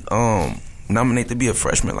actually nominated to be a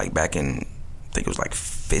freshman like back in, I think it was like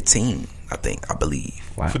 15. I believe.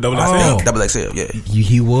 Wow. For Double XL? Double XL, yeah.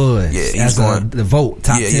 He was. Yeah, he was going the vote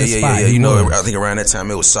top 10 spot. Yeah. You know, I think around that time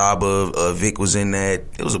it was Saba, Vic was in that.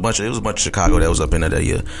 It was a bunch of Chicago that was up in that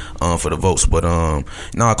year for the votes. But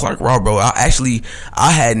Clark Raw, bro. I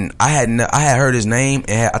had heard his name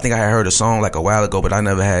and I think I had heard a song like a while ago, but I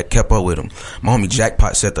never had kept up with him. My homie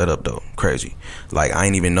Jackpot set that up though. Crazy. Like I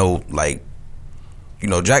ain't even know like. You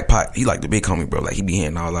know, Jackpot, he like the big homie, bro. Like, he be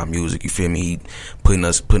hearing all our music, you feel me? He putting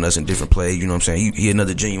us in different plays, you know what I'm saying? He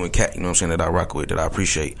another genuine cat, you know what I'm saying, that I rock with, that I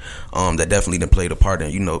appreciate. That definitely done played a part in,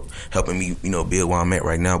 you know, helping me, you know, build where I'm at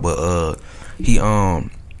right now. But,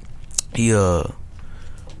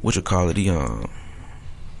 what you call it?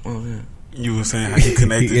 You were saying how he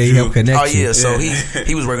connected he helped connect you. Oh yeah, so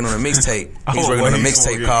he was working on a mixtape. He's working on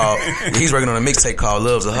a mixtape called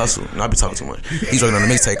Love's a Hustle. I be talking too much. He's working on a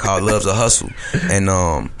mixtape called Love's a Hustle.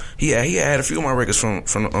 And he had a few of my records from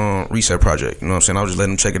the Reset Project. You know what I'm saying? I was just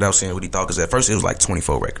letting him check it out, seeing what he thought, because at first it was like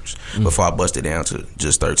 24 records before I busted down to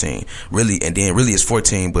just 13. Really it's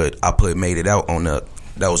 14, but I made it out on that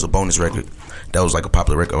was a bonus record. That was like a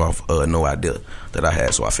popular record off No Idea that I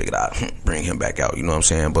had, so I figured I'd bring him back out, you know what I'm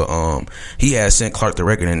saying? But he had sent Clark the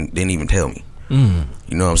record and didn't even tell me. You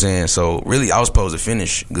know what I'm saying? So really I was supposed to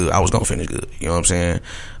finish good. I was gonna finish good, you know what I'm saying?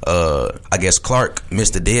 I guess Clark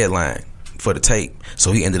missed the deadline for the tape,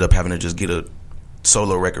 so he ended up having to just get a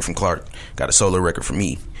solo record from Clark, got a solo record from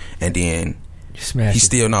me, and then Clark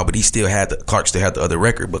still had the other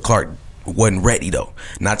record, but Clark wasn't ready though.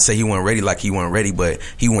 Not to say he wasn't ready like he wasn't ready, but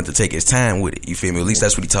he wanted to take his time with it. You feel me? At least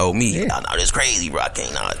that's what he told me. Yeah. No, that's crazy, bro. I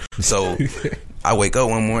can't not. So I wake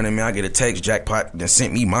up one morning, man, I get a text, Jackpot then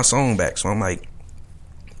sent me my song back. So I'm like,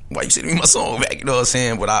 why you sending me my song back? You know what I'm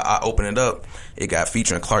saying? But I open it up. It got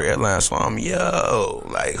featuring Clark Illanoize. So I'm,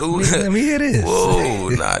 like, who? Let me hear this.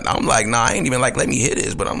 Whoa. I'm like, I ain't even like, let me hear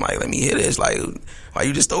this. But I'm like, let me hear this. Like, why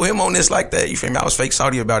you just throw him on this like that? You feel me? I was fake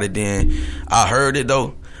salty about it then. I heard it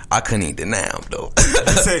though. I couldn't even deny him though.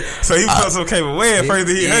 So he was okay with way at first.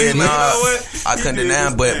 You know what? I couldn't deny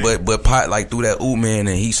him, but Pot like threw that man,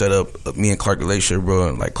 and he set up me and Clark relationship, bro.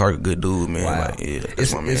 And like Clark a good dude, man. Wow. Like, yeah,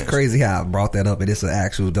 it's crazy how I brought that up, and it's an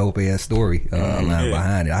actual dope ass story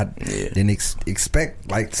behind it. I didn't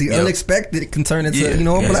expect unexpected it can turn into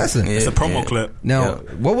a blessing. It's a promo clip. Now,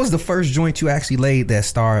 what was the first joint you actually laid that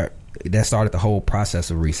started the whole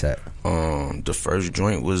process of Reset? The first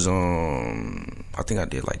joint was I think I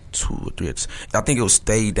did like 2 or 3. I think it was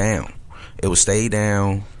Stay Down. It was Stay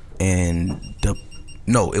Down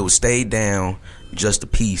it was Stay Down, Just a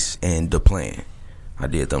Piece, and The Plan. I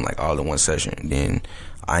did them like all in one session. Then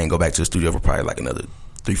I ain't go back to the studio for probably like another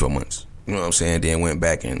 3-4 months. You know what I'm saying? Then went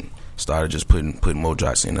back and started just putting more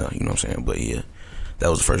jots in there. You know what I'm saying? But yeah, that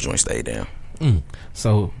was the first joint, Stay Down.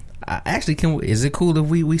 So actually, is it cool if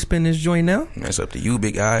we spin this joint now? That's up to you,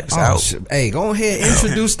 big guy. It's out. Hey, go ahead,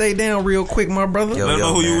 introduce Stay Down real quick, my brother. Let them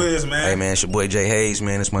know who you is, man. Hey, man, it's your boy Jay Haze,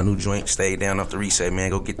 man. It's my new joint, Stay Down off the Reset,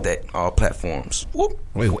 man. Go get that all platforms. Whoop.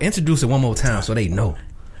 Wait, introduce it one more time so they know.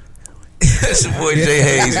 It's your boy Jay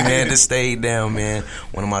Haze, man. Just Stay Down, man.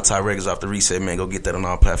 One of my top records off the Reset, man. Go get that on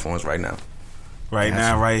all platforms right now. Right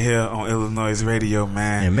here on Illanoize Radio,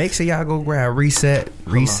 man. And make sure y'all go grab Reset.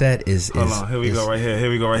 Reset is. Hold on. Here we go right here.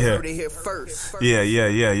 Heard it here first. Yeah.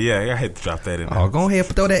 I had to drop that in there. Oh, go ahead.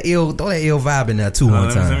 Throw that ill vibe in there too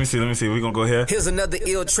one time. Let me see. We're going to go here. Here's another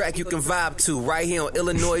ill track you can vibe to right here on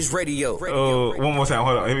Illanoize Radio. One more time.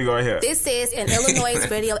 Hold on. Here we go right here. This is an Illanoize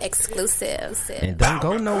Radio exclusive. And don't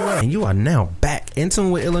go nowhere. And you are now back in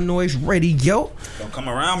tune with Illanoize Radio. Don't come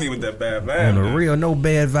around me with that bad vibe. On the real, no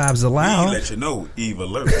bad vibes allowed. We let you know, Eve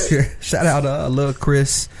alert. Shout out to Lil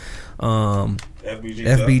Chris.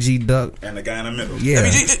 FBG Duck and the guy in the middle. Yeah,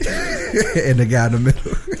 and the guy in the middle.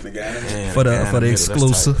 For the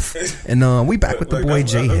exclusive. And we back with the boy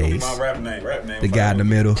Jay Haze. My rap name. The guy in the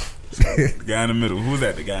middle. The guy in the middle. Who's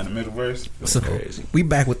that? The guy in the middle verse? So, we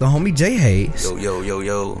back with the homie Jay Haze.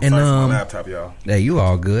 Yo. And my laptop, y'all. Hey, you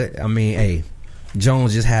all good? I mean, hey.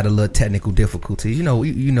 Jones just had a little technical difficulties. You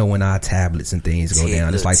know when our tablets and things go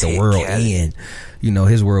down, it's like the world end. You know,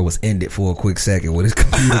 his world was ended for a quick second with his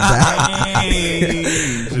computer died.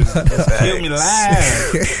 Kill me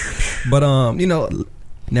live. But you know,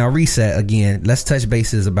 now Reset again. Let's touch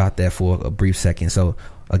bases about that for a brief second. So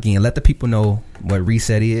again, let the people know what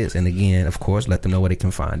Reset is, and again, of course, let them know where they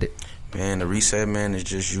can find it. Man, the Reset, man, is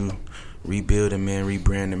just you rebuilding, man,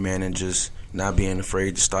 rebranding, man, and just not being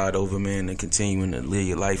afraid to start over, man, and continuing to live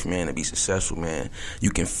your life, man, and be successful, man. You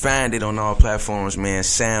can find it on all platforms, man.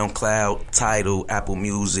 SoundCloud, Tidal, Apple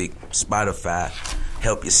Music, Spotify.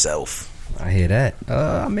 Help yourself. I hear that.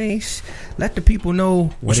 I mean, let the people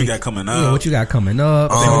know what you got coming up. Yeah, what you got coming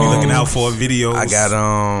up. They will be looking out for videos. I got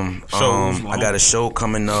I got a show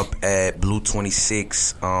coming up at Blue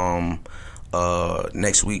 26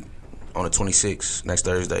 next week. On the 26th, next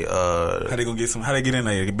Thursday. How they gonna get some? How they get in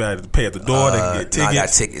there? You better pay at the door. They can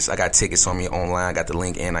get tickets. I got tickets on me online. I got the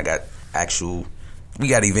link and I got actual. We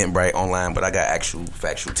got Eventbrite online, but I got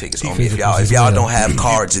factual tickets on me. If y'all don't have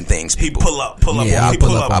cards and things, people pull up. Yeah, I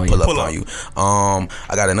pull up on you. I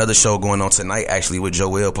got another show going on tonight actually with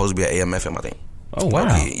Joel. Supposed to be at AMFM, I think. Oh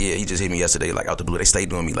wow! Yeah, he just hit me yesterday, like out the blue. They stay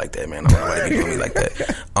doing me like that, man. I don't know why they be doing me like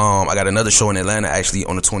that. I got another show in Atlanta actually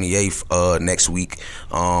on the 28th next week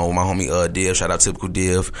with my homie Div. Shout out Typical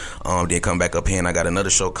Div. Then come back up here, and I got another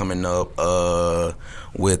show coming up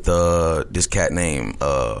with this cat named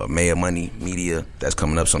Mayor Money Media. That's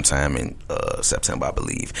coming up sometime in September, I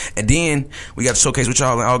believe. And then we got the showcase with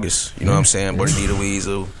y'all in August. You know what I'm saying? Bordita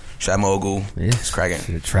Weasel, Shot Mogul. It's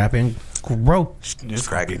cracking. Trapping. Bro, it's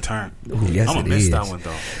cracking turn. Yes, I'm gonna miss that one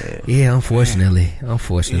though. Yeah, unfortunately. Yeah.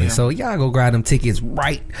 So y'all go grab them tickets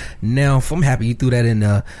right now. I'm happy you threw that in.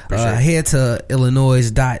 Head to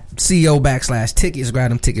Illanoize.co/tickets.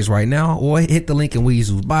 Grab them tickets right now, or hit the link in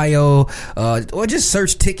Weasel's bio, or just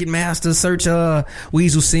search Ticketmaster. Search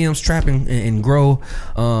Weasel Sims Trapping and Grow.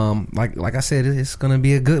 Like I said, it's gonna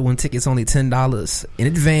be a good one. Tickets only $10 in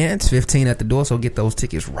advance, $15 at the door. So get those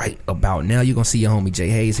tickets right about now. You're gonna see your homie Jay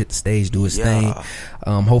Haze hit the stage, do his thing.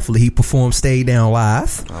 Hopefully he performs Stay Down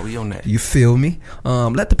live. We on that. You feel me?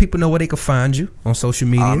 Let the people know where they can find you on social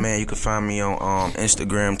media. Man, you can find me on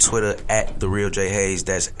Instagram, Twitter at The Real Jay Haze.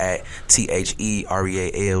 That's at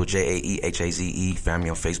TheRealJaeHaze. Find me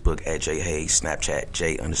on Facebook at Jay Haze. Snapchat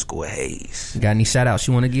J_Haze. Got any shout outs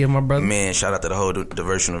you want to give, my brother? Man, shout out to the whole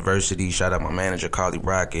Diverse University. Shout out my manager Carly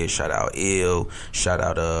Rocket. Shout out Ill. Shout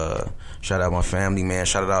out my family, man.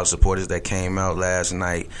 Shout out all the supporters that came out last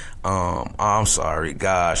night. I'm sorry,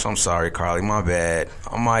 gosh. I'm sorry, Carly. My bad.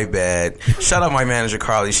 Shout out my manager,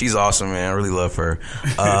 Carly. She's awesome, man. I really love her.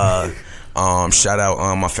 Shout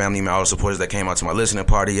out my family, man, all the supporters that came out to my listening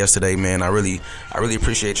party yesterday, man. I really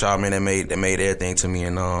appreciate y'all, man, that made everything to me.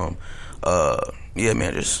 And yeah,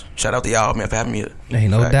 man, just shout out to y'all, man, for having me.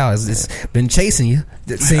 Ain't no doubt. It's been chasing you.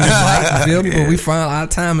 It seems like, you feel me? But our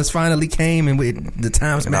time has finally came, and the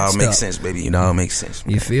time's matched up. It all makes sense, baby. It all makes sense.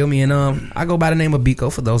 Man. You feel me? And I go by the name of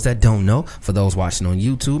Biko. For those that don't know, for those watching on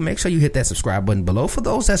YouTube, make sure you hit that subscribe button below. For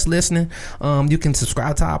those that's listening, you can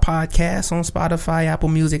subscribe to our podcast on Spotify, Apple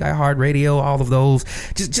Music, iHeartRadio, all of those.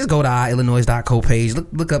 Just go to our Illanoize.co page.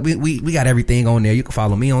 Look up. We got everything on there. You can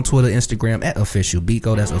follow me on Twitter, Instagram at official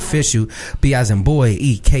Biko. That's official. B as in boy,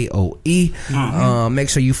 EKOE. Make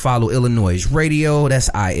sure you follow Illanoize Radio. That's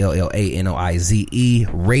ILLANOIZE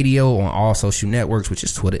Radio on all social networks, which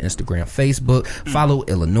is Twitter, Instagram, Facebook. Follow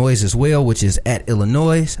Illanoize as well, which is at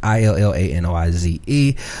Illanoize,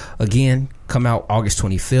 ILLANOIZE. Again, come out August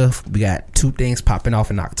 25th. We got 2 things popping off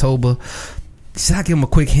in October. Should I give them a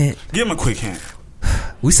quick hint? Give them a quick hint.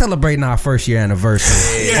 We celebrating our first year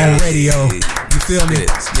anniversary on radio. You feel me?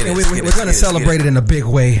 We're going to celebrate it in a big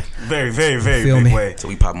way. Very, very, very big way. So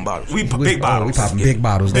we popping bottles. We popping big bottles. We popping big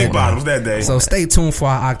bottles. Big bottles that day. So stay tuned for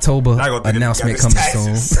our October announcement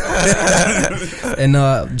coming soon. And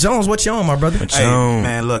Jones, what you on, my brother? Hey,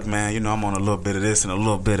 man, look, man. You know I'm on a little bit of this and a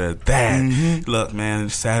little bit of that. Look, man.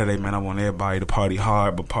 Saturday, man. I want everybody to party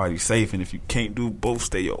hard but party safe. And if you can't do both,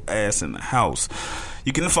 stay your ass in the house.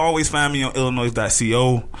 you can always find me on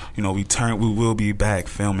Illanoize.co. You know, we will be back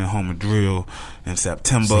filming Home Drill in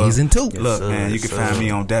September. Season 2. Look, man, you can find me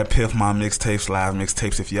on Dat Piff, my mixtapes, live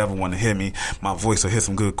mixtapes. If you ever want to hear me, my voice will hear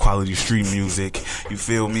some good quality street music. You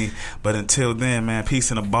feel me? But until then, man, peace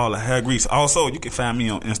and a ball of hair grease. Also, you can find me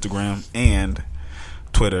on Instagram and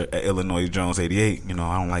Twitter at IllanoizeJones88. You know,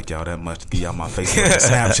 I don't like y'all that much to be out my Facebook and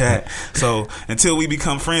Snapchat. So until we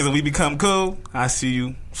become friends and we become cool, I see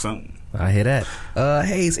you soon. I hear that.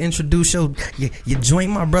 Haze, introduce your joint,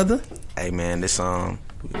 my brother. Hey man, this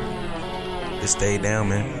Stay Down,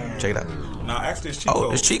 man. Check it out. No, actually it's Chico.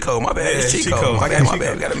 Oh, it's Chico. My bad. It's Chico. My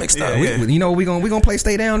bad. We got it mixed up. You know we gonna play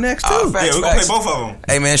Stay Down next too. Facts, we're gonna play both of them.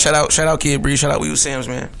 Hey man, shout out Kid Bree, shout out Will Sims,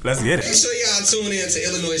 man. Let's get it. Make sure y'all tune in to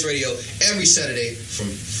Illanoize Radio every Saturday from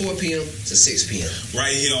 4 p.m. to 6 p.m.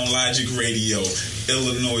 Right here on Logic Radio,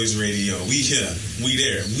 Illanoize Radio. We here, we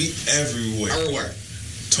there, we everywhere. Everywhere.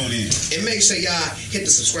 Tune in. And make sure y'all hit the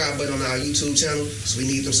subscribe button on our YouTube channel, so we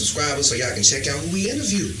need them subscribers so y'all can check out who we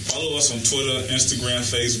interview. Follow us on Twitter, Instagram,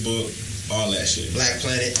 Facebook, all that shit. Black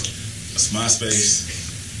Planet. It's MySpace.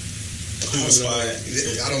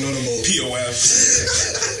 Hootspot. I don't know no more. POF.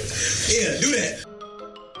 Yeah, do that.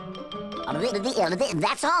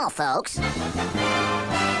 That's all, folks.